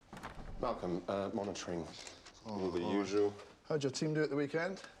Malcolm, monitoring. All the usual. How'd your team do at the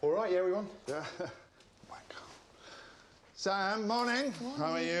weekend? All right, yeah, everyone? Yeah. Sam, morning.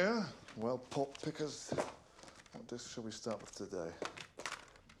 How are you? Well, pop pickers. What disc shall we start with today?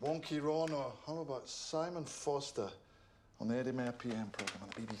 Wonky Ron, or how about Simon Foster on the Eddie Mair PM programme on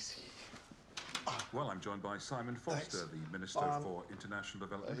the BBC? Well, I'm joined by Simon Foster, the Minister for International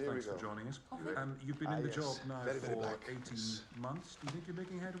Development. Thanks for joining us. You've been in the job now for 18 months. Do you think you're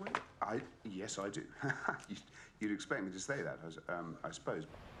making headway? Yes, I do. You'd expect me to say that, I suppose.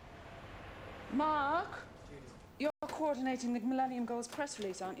 Mark, you're coordinating the Millennium Goals press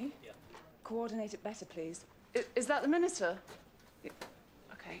release, aren't you? Yeah. Coordinate it better, please. Is that the Minister?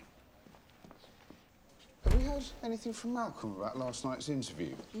 OK. Have we heard anything from Malcolm about last night's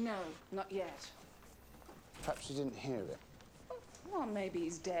interview? No, not yet. Perhaps you didn't hear it. Well, maybe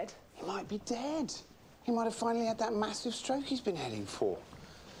he's dead. He might be dead. He might have finally had that massive stroke he's been heading for.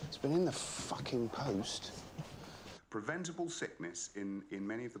 It's been in the fucking Post. Preventable sickness in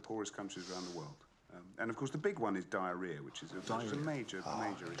many of the poorest countries around the world. And, of course, the big one is diarrhea, which is a major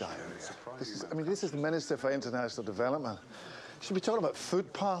issue. Diarrhea. This is the Minister for International Development. You should be talking about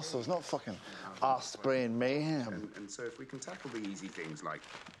food parcels, not fucking arse-spraying mayhem. And so if we can tackle the easy things like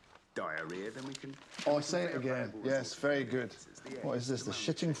diarrhea, then we can... Oh, say it again. Yes, very good. What is this, the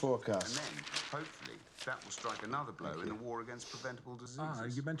shitting forecast? And then, hopefully, that will strike another blow in the war against preventable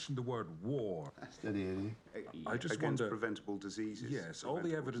diseases. You mentioned the word war. Steady, Eddie. I just against wonder... preventable diseases. Yes, all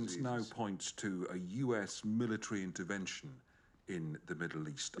the evidence now points to a US military intervention in the Middle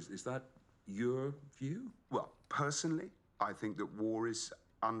East. Is that your view? Well, personally, I think that war is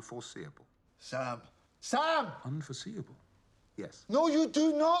unforeseeable. Sam! Sam! Unforeseeable? Yes. No, you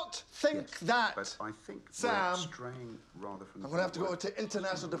do not think that. But I think Sam, we're straying rather from... I'm going to have to go to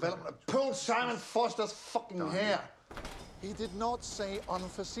international development and pull Simon Foster's fucking hair. He did not say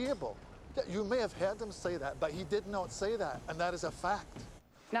unforeseeable. You may have heard him say that, but he did not say that, and that is a fact.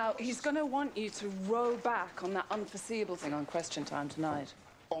 Now, he's going to want you to row back on that unforeseeable thing on Question Time tonight.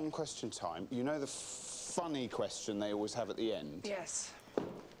 On Question Time, you know the funny question they always have at the end? Yes.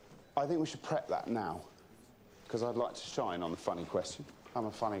 I think we should prep that now, because I'd like to shine on the funny question. I'm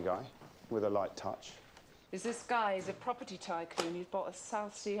a funny guy with a light touch. Is this guy, he's a property tycoon, he's bought a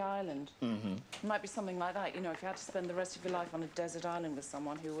South Sea island. Mm-hmm. It might be something like that, you know, if you had to spend the rest of your life on a desert island with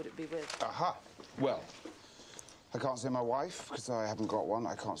someone, who would it be with? Aha. Well, I can't say my wife, because I haven't got one.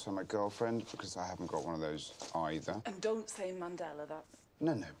 I can't say my girlfriend, because I haven't got one of those either. And don't say Mandela, that...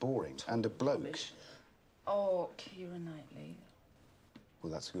 No, boring. And a bloke. Oh, Keira Knightley.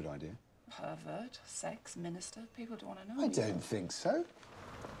 Well, that's a good idea. Pervert, sex, minister, people don't want to know. I don't think so.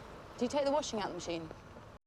 Do you take the washing out of the machine?